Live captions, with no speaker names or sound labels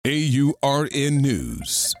AURN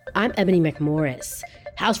News. I'm Ebony McMorris.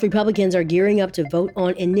 House Republicans are gearing up to vote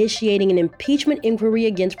on initiating an impeachment inquiry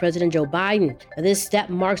against President Joe Biden. Now, this step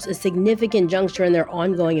marks a significant juncture in their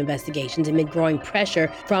ongoing investigations amid growing pressure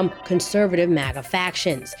from conservative MAGA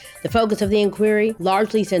factions. The focus of the inquiry,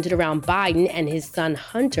 largely centered around Biden and his son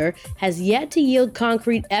Hunter, has yet to yield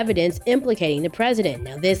concrete evidence implicating the president.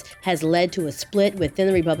 Now, this has led to a split within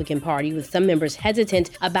the Republican Party, with some members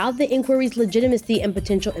hesitant about the inquiry's legitimacy and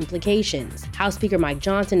potential implications. House Speaker Mike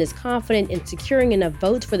Johnson is confident in securing enough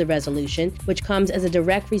votes for the resolution, which comes as a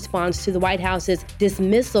direct response to the White House's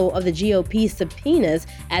dismissal of the GOP subpoenas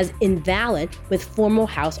as invalid with formal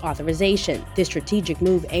House authorization. This strategic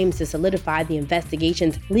move aims to solidify the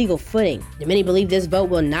investigation's legal footing. Many believe this vote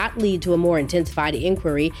will not lead to a more intensified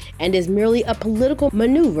inquiry and is merely a political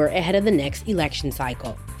maneuver ahead of the next election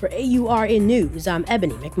cycle. For AURN News, I'm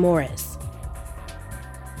Ebony McMorris.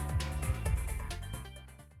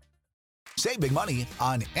 Save big money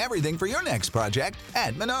on everything for your next project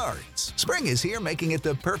at Menards. Spring is here, making it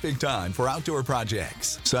the perfect time for outdoor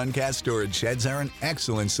projects. Suncast storage sheds are an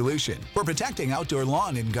excellent solution for protecting outdoor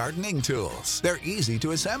lawn and gardening tools. They're easy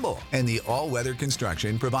to assemble, and the all-weather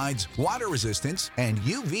construction provides water resistance and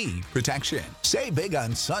UV protection. Save big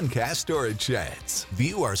on Suncast storage sheds.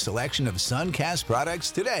 View our selection of Suncast products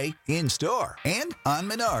today in store and on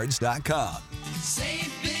Menards.com.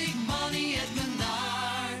 Save big.